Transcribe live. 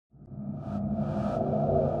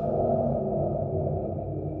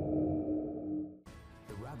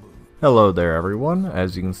Hello there everyone.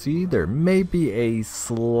 As you can see, there may be a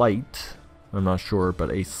slight, I'm not sure, but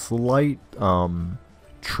a slight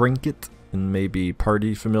trinket and maybe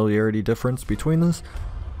party familiarity difference between this.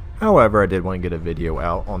 However, I did want to get a video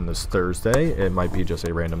out on this Thursday. It might be just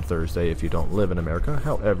a random Thursday if you don't live in America.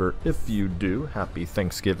 However, if you do, happy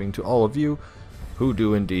Thanksgiving to all of you who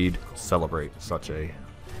do indeed celebrate such a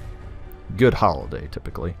good holiday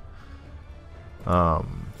typically.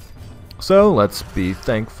 So let's be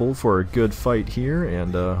thankful for a good fight here,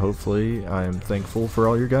 and hopefully I'm thankful for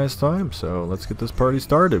all your guys' time. So let's get this party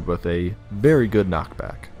started with a very good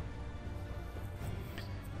knockback.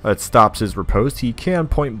 That stops his riposte. He can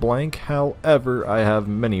point blank, however I have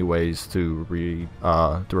many ways to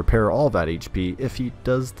repair all that HP if he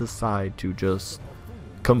does decide to just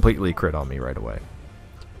completely crit on me right away.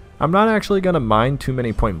 I'm not actually going to mind too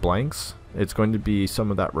many point blanks. It's going to be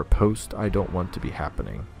some of that riposte I don't want to be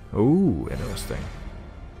happening. Ooh, interesting.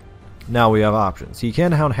 Now we have options. He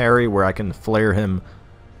can Hound Harry, where I can flare him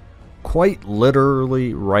quite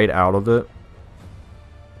literally right out of it.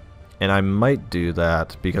 And I might do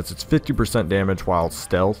that because it's 50% damage while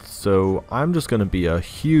stealth, so I'm just going to be a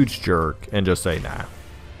huge jerk and just say nah.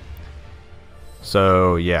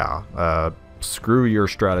 So yeah, screw your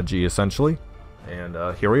strategy essentially. And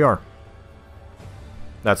here we are.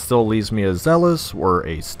 That still leaves me a Zealous or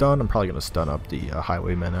a stun. I'm probably going to stun up the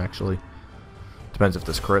Highwayman, actually. Depends if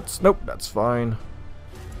this crits. Nope, that's fine.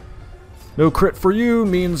 No crit for you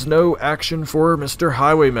means no action for Mr.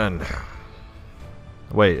 Highwayman.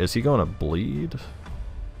 Wait, is he going to bleed?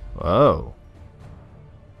 Oh.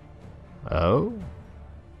 Oh?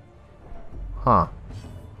 Huh.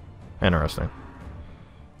 Interesting.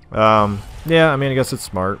 Yeah, I mean, I guess it's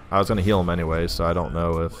smart. I was going to heal him anyway, so I don't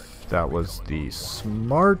know if that was the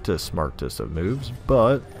smartest of moves,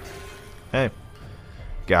 but hey,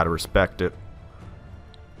 gotta respect it.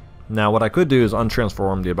 Now what I could do is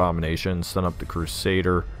untransform the Abomination, stun up the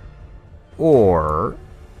Crusader, or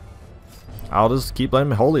I'll just keep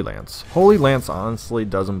letting him Holy Lance. Holy Lance honestly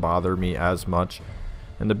doesn't bother me as much,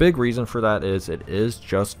 and the big reason for that is it is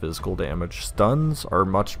just physical damage. Stuns are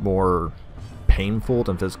much more painful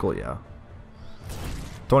than physical, yeah.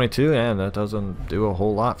 22, and that doesn't do a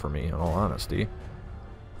whole lot for me, in all honesty.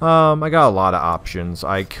 I got a lot of options.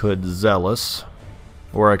 I could Zealous,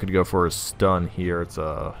 or I could go for a stun here. It's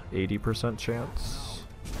a 80% chance.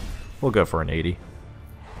 We'll go for an 80.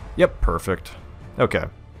 Yep, perfect. Okay,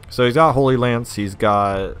 so he's got Holy Lance. He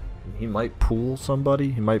might pull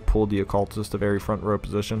somebody. He might pull the Occultist to very front row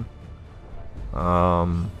position.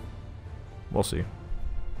 We'll see.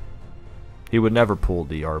 He would never pull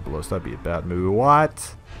the Arbalest. That'd be a bad move.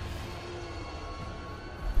 What?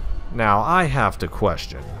 Now, I have to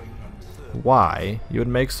question why you would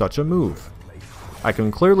make such a move. I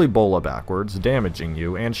can clearly bola backwards, damaging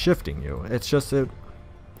you and shifting you. It's just it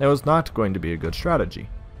was not going to be a good strategy.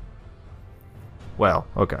 Well,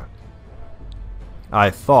 okay. I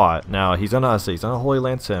thought, now he's gonna Holy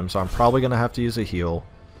Lance him, so I'm probably gonna have to use a heal.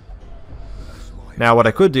 Now, what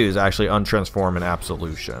I could do is actually untransform an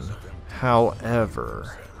Absolution.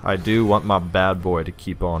 However, I do want my bad boy to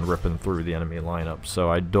keep on ripping through the enemy lineup, so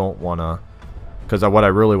I don't want to, because what I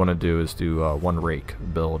really want to do is do one Rake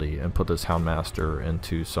ability and put this Houndmaster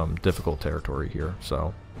into some difficult territory here,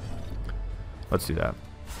 so let's do that.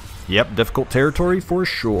 Yep, difficult territory for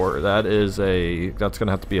sure. That's going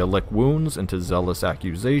to have to be a Lick Wounds into Zealous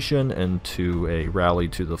Accusation, into a Rally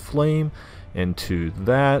to the Flame, into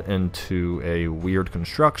that, into a Weird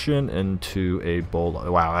Construction, into a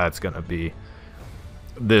Bola. Wow, that's going to be...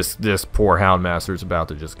 This poor Houndmaster's about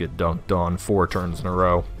to just get dunked on 4 turns in a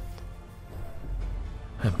row.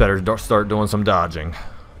 I better start doing some dodging,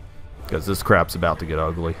 because this crap's about to get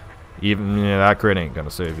ugly. Even that crit ain't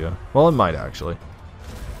gonna save you. Well, it might actually.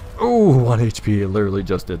 Ooh, 1 HP. It literally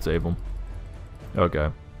just did save him.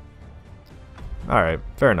 Okay. Alright,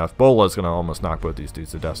 fair enough. Bola's gonna almost knock both these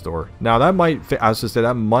dudes to death's door. Now that might, I was just say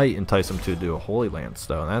that might entice him to do a Holy Lance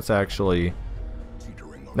though, and that's actually.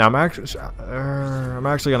 Now I'm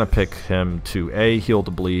actually gonna pick him to A, heal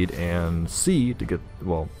to bleed, and C to get,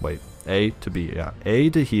 well, wait, A to B, yeah, A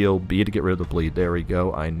to heal, B to get rid of the bleed. There we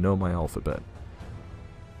go. I know my alphabet.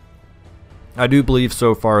 I do believe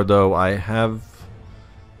so far though I have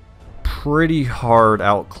pretty hard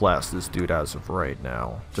outclassed this dude as of right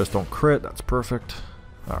now. Just don't crit. That's perfect.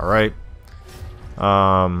 All right.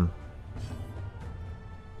 I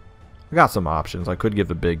got some options. I could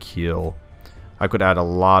give a big heal. I could add a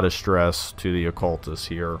lot of stress to the Occultist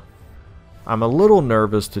here. I'm a little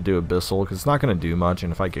nervous to do Abyssal because it's not going to do much,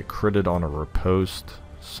 and if I get critted on a riposte.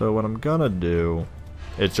 So what I'm going to do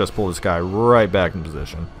is just pull this guy right back in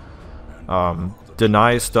position.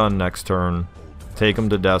 Deny stun next turn. Take him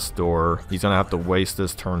to Death's Door. He's going to have to waste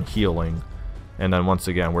this turn healing. And then once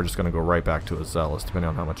again, we're just going to go right back to a Zealous, depending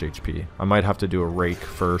on how much HP. I might have to do a Rake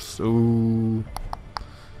first. Ooh.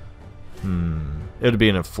 It'd be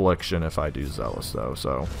an Affliction if I do Zealous, though,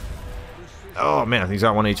 so... Oh, man, he's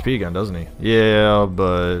got 1 HP again, doesn't he? Yeah,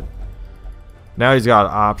 but... Now he's got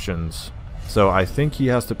options. So I think he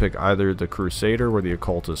has to pick either the Crusader or the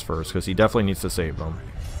Occultist first, because he definitely needs to save them.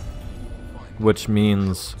 Which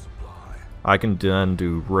means I can then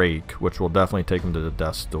do Rake, which will definitely take him to the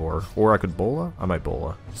Death's Door. Or I could Bola? I might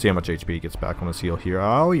Bola. See how much HP he gets back on his heal here.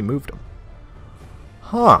 Oh, he moved him.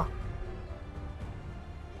 Huh.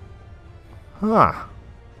 Huh.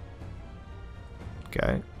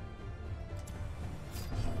 Okay.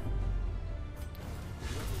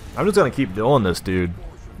 I'm just gonna keep doing this, dude.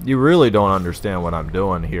 You really don't understand what I'm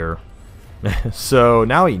doing here. So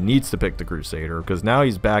now he needs to pick the Crusader, because now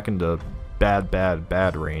he's back into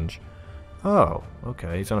bad range. Oh,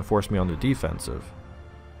 okay. He's gonna force me on the defensive.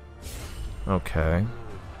 Okay.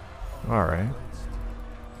 Alright.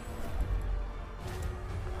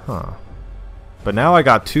 Huh. But now I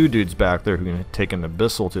got 2 dudes back there who can take an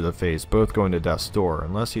Abyssal to the face, both going to Death's Door,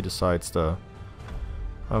 unless he decides to...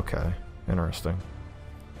 Okay, interesting.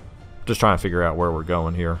 Just trying to figure out where we're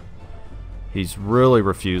going here. He's really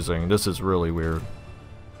refusing. This is really weird.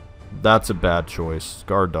 That's a bad choice.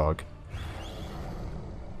 Guard Dog.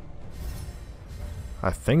 I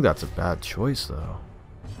think that's a bad choice, though.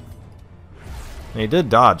 And he did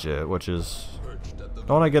dodge it, which is...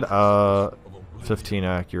 Don't I get 15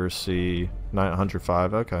 accuracy,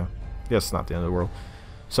 905? Okay. Yes, it's not the end of the world.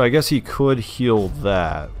 So I guess he could heal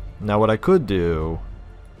that. Now what I could do...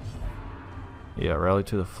 Yeah, rally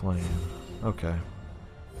to the flame. Okay.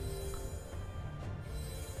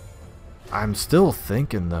 I'm still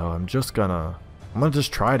thinking, though. I'm gonna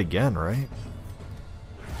just try it again, right?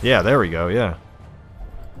 Yeah, there we go, yeah.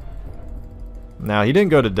 Now, he didn't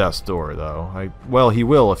go to Death's Door, though. Well, he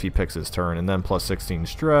will if he picks his turn, and then plus 16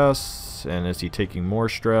 stress. And is he taking more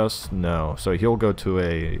stress? No. So he'll go to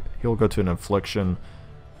an Affliction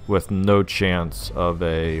with no chance of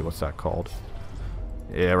a... What's that called?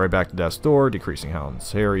 Yeah, right back to Death's Door, decreasing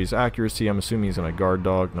Hound's Harry's accuracy. I'm assuming he's going to Guard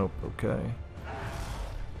Dog. Nope, okay.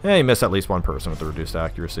 Yeah, he missed at least one person with the reduced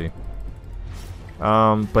accuracy.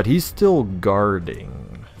 But he's still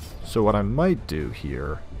guarding. So what I might do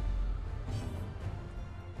here...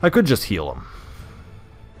 I could just heal him.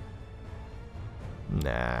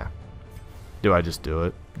 Nah. Do I just do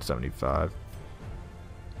it? 75.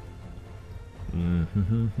 A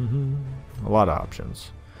lot of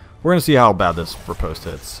options. We're going to see how bad this riposte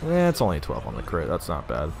hits. It's only 12 on the crit. That's not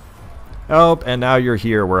bad. Oh, and now you're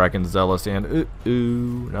here where I can Zealous and...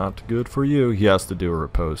 Ooh, not good for you. He has to do a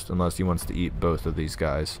riposte unless he wants to eat both of these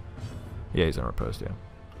guys. Yeah, he's in a riposte, yeah.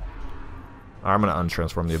 I'm going to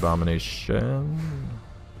untransform the Abomination.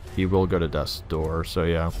 He will go to Death's Door, so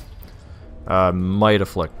yeah. Might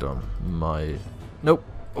afflict him. Might. Nope.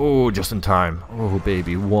 Oh, just in time. Oh,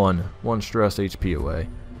 baby. One stress HP away.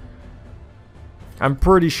 I'm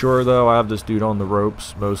pretty sure, though, I have this dude on the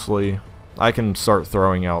ropes, mostly. I can start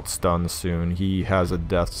throwing out stuns soon. He has a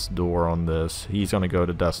Death's Door on this. He's going to go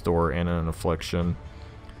to Death's Door and an Affliction.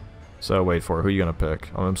 So, wait for it. Who are you going to pick?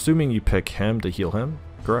 I'm assuming you pick him to heal him,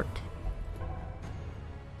 correct?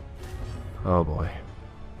 Oh, boy.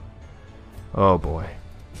 Oh, boy.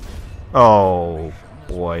 Oh,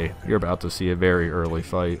 boy. You're about to see a very early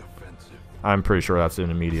fight. I'm pretty sure that's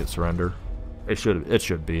an immediate surrender. It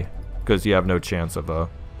should be. Because you have no chance of a...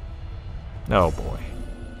 Oh, boy.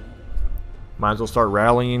 Might as well start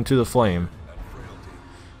rallying to the flame.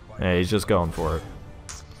 Hey, he's just going for it.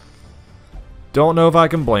 Don't know if I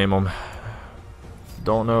can blame him.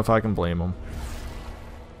 Don't know if I can blame him.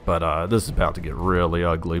 But this is about to get really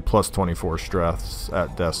ugly. Plus 24 stress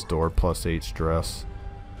at Death's Door. Plus 8 stress.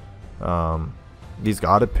 He's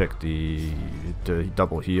got to pick the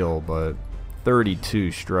double heal, but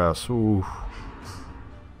 32 stress. Ooh.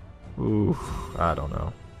 Ooh. I don't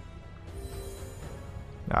know.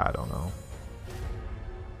 I don't know.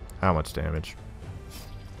 How much damage?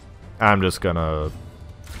 I'm just gonna...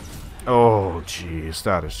 Oh, jeez.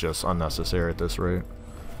 That is just unnecessary at this rate.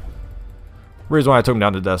 Reason why I took him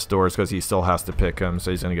down to Death's Door is because he still has to pick him,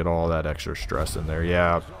 so he's going to get all that extra stress in there.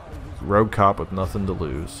 Yeah, rogue cop with nothing to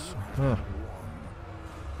lose.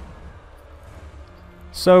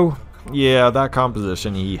 So, yeah, that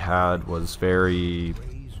composition he had was very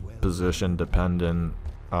position dependent.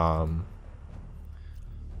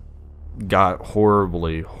 Got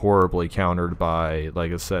horribly countered by,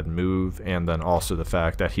 like I said, move, and then also the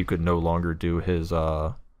fact that he could no longer do his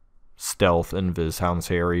stealth invis Hound's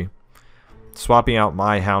Harry. Swapping out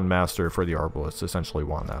my Houndmaster for the Arbalist essentially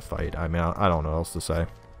won that fight. I mean, I don't know what else to say.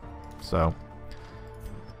 So,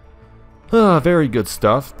 very good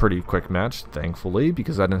stuff. Pretty quick match, thankfully,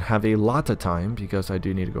 because I didn't have a lot of time, because I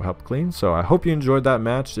do need to go help clean. So I hope you enjoyed that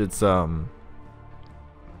match. It's you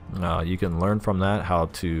can learn from that how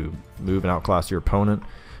to move and outclass your opponent.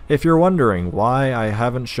 If you're wondering why I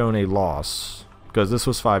haven't shown a loss, because this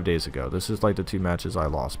was 5 days ago. This is like the 2 matches I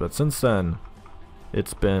lost, but since then,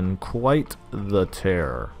 it's been quite the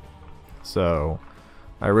tear. So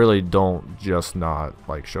I really don't just not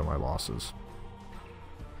like show my losses.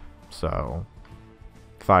 So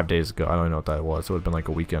 5 days ago, I don't know what that was. It would have been like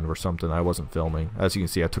a weekend or something. I wasn't filming. As you can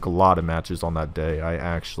see, I took a lot of matches on that day. I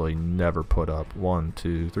actually never put up 1,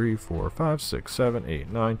 2, 3, 4, 5, 6, 7, 8,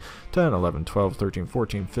 9, 10, 11, 12, 13,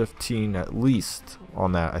 14, 15 at least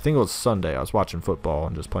on that. I think it was Sunday. I was watching football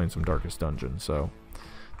and just playing some Darkest Dungeon. So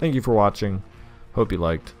thank you for watching. Hope you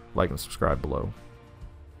liked. Like and subscribe below.